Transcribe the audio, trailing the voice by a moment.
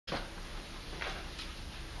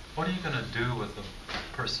what are you going to do with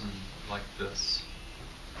a person like this?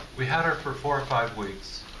 We had her for 4 or 5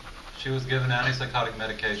 weeks. She was given antipsychotic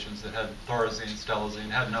medications that had thorazine, stelazine,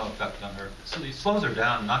 had no effect on her. So it slows her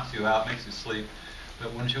down, knocks you out, makes you sleep.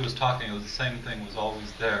 But when she was talking, it was the same thing, was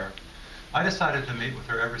always there. I decided to meet with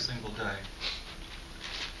her every single day.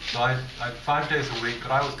 So I 5 days a week,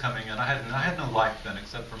 but I was coming in. I had no life then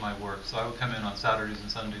except for my work. So I would come in on Saturdays and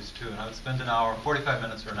Sundays too, and I would spend an hour, 45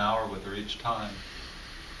 minutes or an hour with her each time.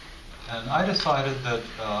 And I decided that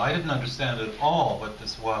I didn't understand at all what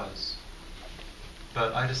this was.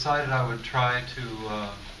 But I decided I would try to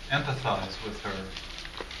empathize with her.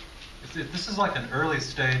 This is like an early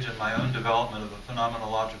stage in my own development of a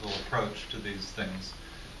phenomenological approach to these things.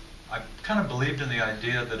 I kind of believed in the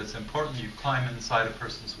idea that it's important you climb inside a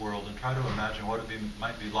person's world and try to imagine what it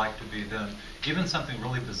might be like to be them, even something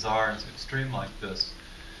really bizarre and extreme like this.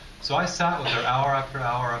 So I sat with her hour after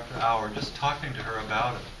hour after hour, just talking to her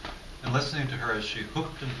about it, and listening to her as she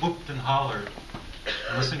hooped and whooped and hollered,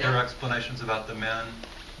 and listening to her explanations about the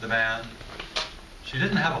man. She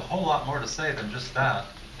didn't have a whole lot more to say than just that.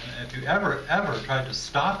 And if you ever tried to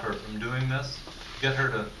stop her from doing this, get her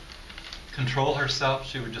to control herself,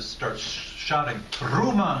 she would just start shouting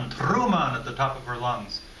 "Truman, Truman" at the top of her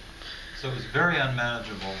lungs. So it was very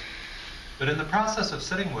unmanageable. But in the process of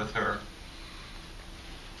sitting with her,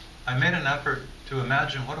 I made an effort to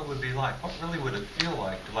imagine what it would be like. What really would it feel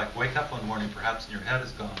like to wake up one morning perhaps and your head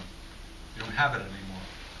is gone. You don't have it anymore.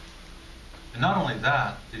 And not only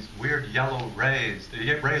that, these weird yellow rays,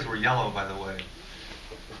 the rays were yellow by the way,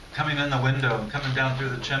 coming in the window and coming down through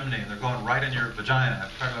the chimney, and they're going right in your vagina. I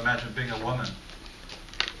try to imagine being a woman.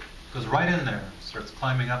 It goes right in there, starts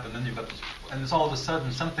climbing up, and then you've got this, and it's all of a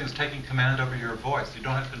sudden something's taking command over your voice. You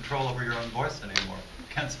don't have control over your own voice anymore. You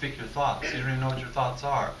can't speak your thoughts. You don't even know what your thoughts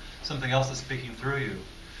are. Something else is speaking through you.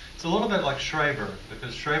 It's a little bit like Schreber,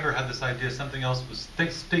 because Schreber had this idea something else was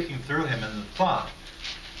speaking through him in the thought.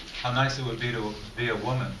 How nice it would be to be a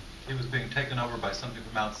woman. He was being taken over by something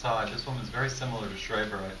from outside. This woman's very similar to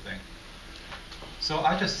Schreber, I think. So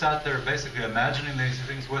I just sat there basically imagining these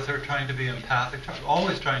things with her, trying to be empathic,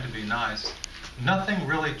 always trying to be nice. Nothing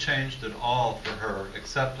really changed at all for her,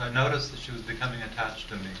 except I noticed that she was becoming attached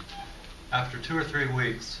to me. After 2 or 3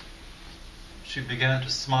 weeks, she began to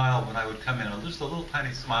smile when I would come in. Just a little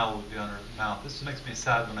tiny smile would be on her mouth. This makes me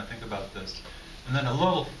sad when I think about this. And then a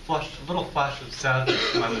little flash of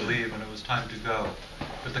sadness when I would leave when it was time to go.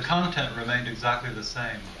 But the content remained exactly the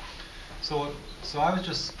same. So I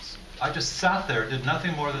just sat there, did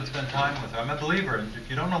nothing more than spend time with her. I'm a believer, and if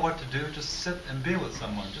you don't know what to do, just sit and be with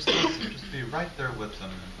someone. Just listen, just be right there with them.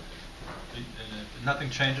 And if nothing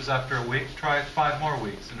changes after a week, try 5 more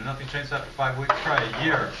weeks. And if nothing changes after 5 weeks, try a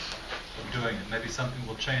year of doing it. Maybe something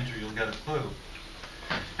will change or you'll get a clue.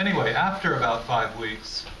 Anyway, after about 5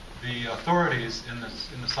 weeks, the authorities in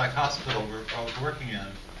the psych hospital I was working in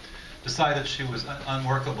decided she was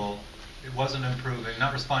unworkable. It wasn't improving,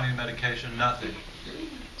 not responding to medication, nothing.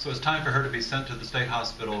 So it was time for her to be sent to the state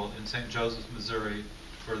hospital in St. Joseph, Missouri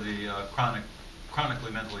for the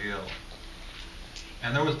chronically mentally ill.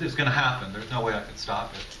 And it was going to happen. There's no way I could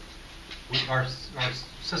stop it. Our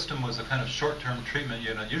system was a kind of short-term treatment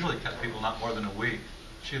unit, usually kept people not more than a week.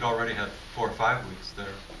 She had already had 4 or 5 weeks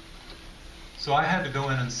there. So I had to go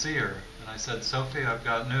in and see her, and I said, "Sophie, I've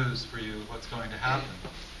got news for you. What's going to happen?"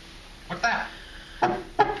 "What's that?"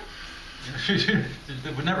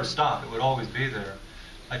 It would never stop. It would always be there.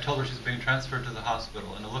 I told her she's being transferred to the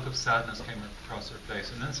hospital, and a look of sadness came across her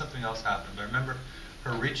face. And then something else happened. I remember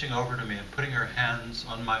her reaching over to me and putting her hands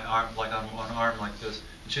on my arm, like on one arm like this.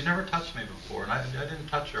 And she'd never touched me before, and I didn't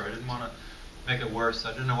touch her. I didn't want to make it worse.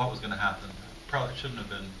 I didn't know what was going to happen. I probably shouldn't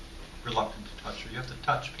have been reluctant to touch her. You have to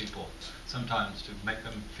touch people sometimes to make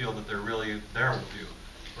them feel that they're really there with you,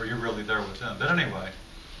 or you're really there with them. But anyway,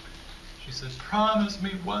 she said, "Promise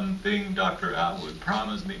me one thing, Dr. Atwood.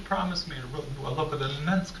 Promise me, promise me." A look of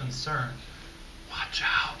immense concern. "Watch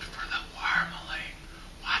out for the wormling.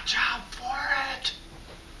 Watch out for it."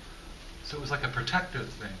 So it was like a protective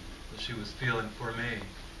thing that she was feeling for me.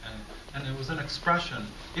 And it was an expression,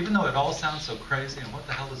 even though it all sounds so crazy, and what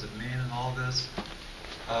the hell does it mean and all this,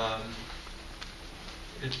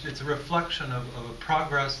 it's a reflection of a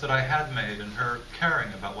progress that I had made in her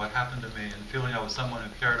caring about what happened to me and feeling I was someone who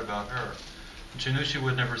cared about her. And she knew she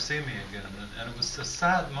would never see me again. And it was a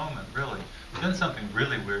sad moment, really. But then something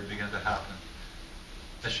really weird began to happen.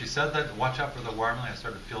 As she said that, "Watch out for the wormling," I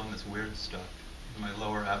started feeling this weird stuff in my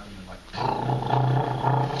lower abdomen, like...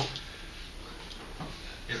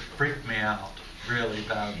 It freaked me out really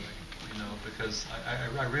badly. because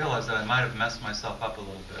I realized that I might have messed myself up a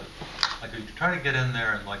little bit. Like, you try to get in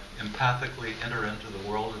there and, like, empathically enter into the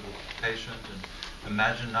world of the patient and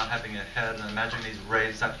imagine not having a head and imagine these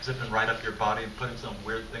rays zipping right up your body and putting some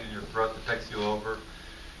weird thing in your throat that takes you over.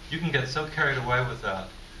 You can get so carried away with that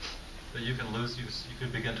you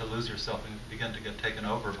could begin to lose yourself and begin to get taken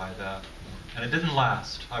over by that. And it didn't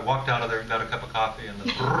last. I walked out of there and got a cup of coffee and the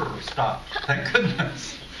brrr stopped. Thank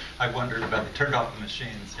goodness. I wondered about, they turned off the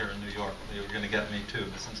machines here in New York. They were going to get me too,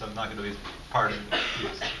 since I'm not going to be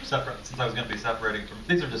since I was going to be separating from,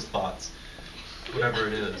 these are just thoughts, whatever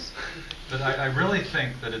it is. But I really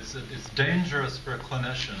think that it's dangerous for a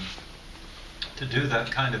clinician to do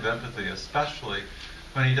that kind of empathy, especially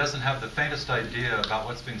when he doesn't have the faintest idea about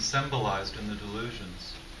what's being symbolized in the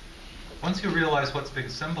delusions. Once you realize what's being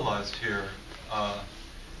symbolized here,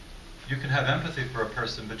 you can have empathy for a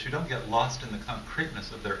person, but you don't get lost in the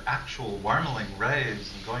concreteness of their actual warmeling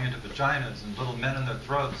rays and going into vaginas and little men in their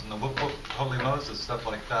throats and the whoop whoop holy Moses, stuff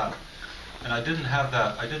like that. And I didn't have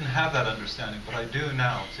that understanding, but I do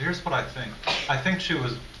now. So here's what I think. I think she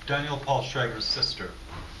was Daniel Paul Schreber's sister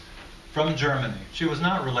from Germany. She was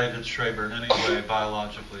not related to Schreber in any way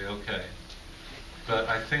biologically, okay. But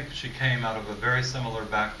I think she came out of a very similar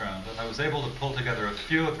background, and I was able to pull together a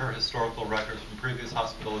few of her historical records from previous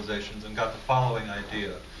hospitalizations and got the following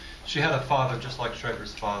idea. She had a father just like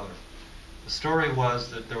Schreber's father. The story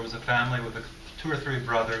was that there was a family with 2 or 3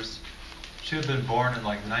 brothers. She had been born in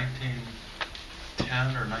like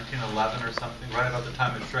 1910 or 1911 or something, right about the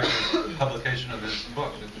time of Schreber's publication of his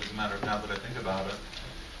book, as a matter of now that I think about it.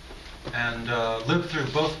 And lived through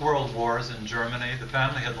both world wars in Germany. The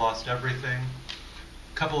family had lost everything.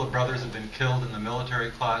 A couple of brothers had been killed in the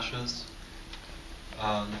military clashes.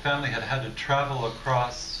 The family had had to travel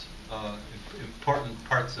across important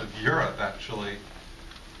parts of Europe, actually,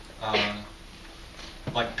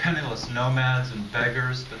 like penniless nomads and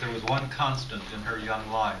beggars, but there was one constant in her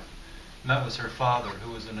young life, and that was her father,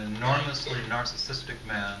 who was an enormously narcissistic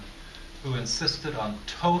man who insisted on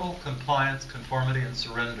total compliance, conformity, and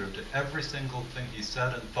surrender to every single thing he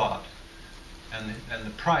said and thought. And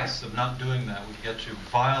the price of not doing that would get you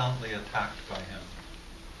violently attacked by him.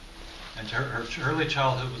 And her early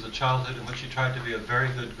childhood was a childhood in which she tried to be a very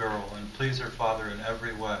good girl and please her father in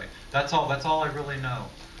every way. That's all I really know.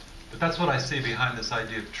 But that's what I see behind this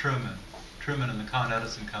idea of Truman and the Con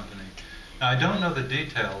Edison Company. Now, I don't know the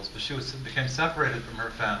details, but she became separated from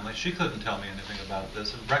her family. She couldn't tell me anything about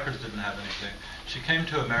this, and records didn't have anything. She came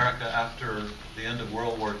to America after the end of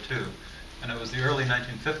World War II, and it was the early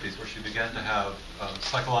 1950s where she began to have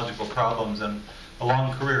psychological problems, and a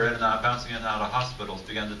long career in and out, bouncing in and out of hospitals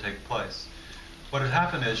began to take place. What had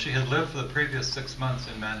happened is she had lived for the previous 6 months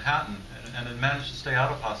in Manhattan and had managed to stay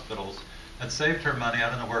out of hospitals, had saved her money, I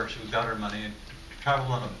don't know where she got her money, and traveled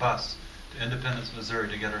on a bus to Independence, Missouri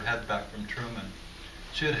to get her head back from Truman.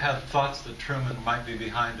 She had had thoughts that Truman might be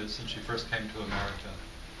behind it since she first came to America.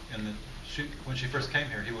 When she first came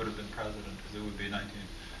here, he would have been president, because it would be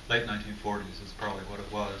late 1940s is probably what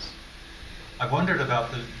it was. I wondered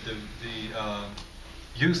about the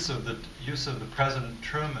use of the President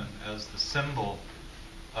Truman as the symbol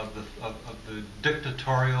of the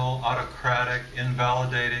dictatorial, autocratic,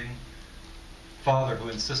 invalidating father who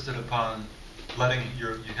insisted upon letting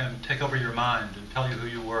him take over your mind and tell you who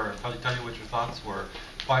you were, and tell you what your thoughts were.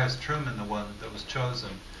 Why is Truman the one that was chosen?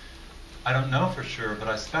 I don't know for sure, but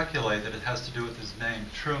I speculate that it has to do with his name,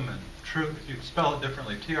 Truman. You spell it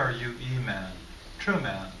differently, T-R-U-E man. True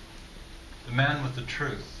man. The man with the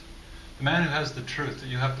truth. The man who has the truth that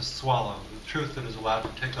you have to swallow, the truth that is allowed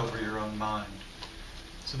to take over your own mind.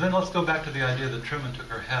 So then let's go back to the idea that Truman took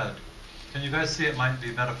her head. Can you guys see it might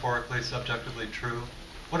be metaphorically, subjectively true?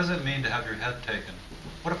 What does it mean to have your head taken?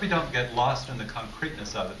 What if we don't get lost in the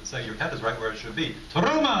concreteness of it and say your head is right where it should be?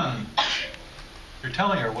 Truman! You're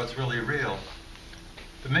telling her what's really real.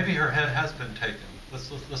 But maybe her head has been taken. Let's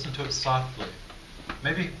listen to it softly.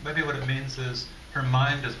 Maybe what it means is her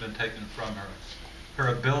mind has been taken from her. Her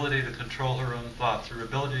ability to control her own thoughts, her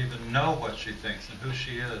ability to even know what she thinks and who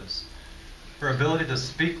she is. Her ability to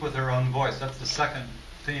speak with her own voice. That's the second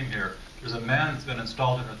theme here. There's a man that's been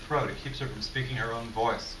installed in her throat. It keeps her from speaking her own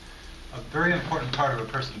voice. A very important part of a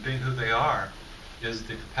person being who they are is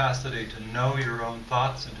the capacity to know your own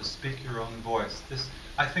thoughts and to speak your own voice.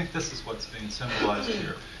 I think this is what's being symbolized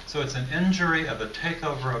here. So it's an injury of a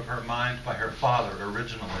takeover of her mind by her father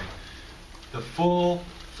originally. The full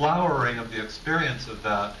flowering of the experience of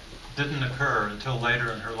that didn't occur until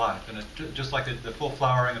later in her life. And just like the full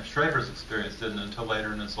flowering of Schreber's experience didn't until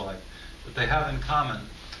later in his life. But they have in common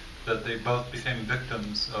that they both became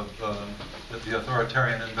victims of the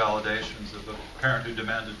authoritarian invalidations of a parent who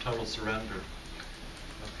demanded total surrender.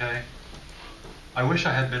 Okay? I wish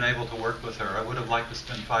I had been able to work with her. I would have liked to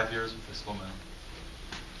spend 5 years with this woman.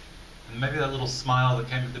 And maybe that little smile that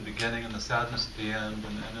came at the beginning and the sadness at the end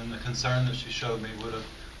and then the concern that she showed me would have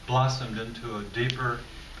blossomed into a deeper,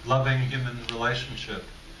 loving human relationship.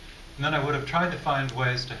 And then I would have tried to find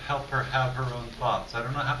ways to help her have her own thoughts. I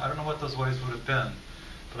don't know what those ways would have been,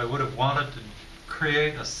 but I would have wanted to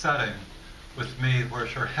create a setting with me where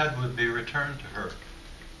her head would be returned to her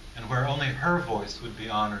and where only her voice would be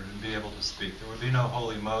honored and be able to speak. There would be no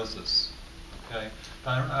holy Moses. Okay?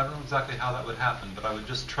 I don't know exactly how that would happen, but I would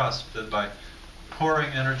just trust that by pouring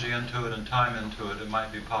energy into it and time into it, it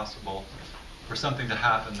might be possible for something to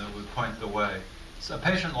happen that would point the way. So a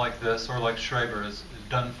patient like this, or like Schreiber, is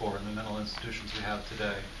done for in the mental institutions we have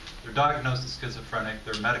today. They're diagnosed as schizophrenic,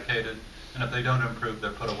 they're medicated, and if they don't improve,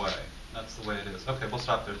 they're put away. That's the way it is. Okay, we'll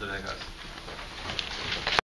stop there today, guys.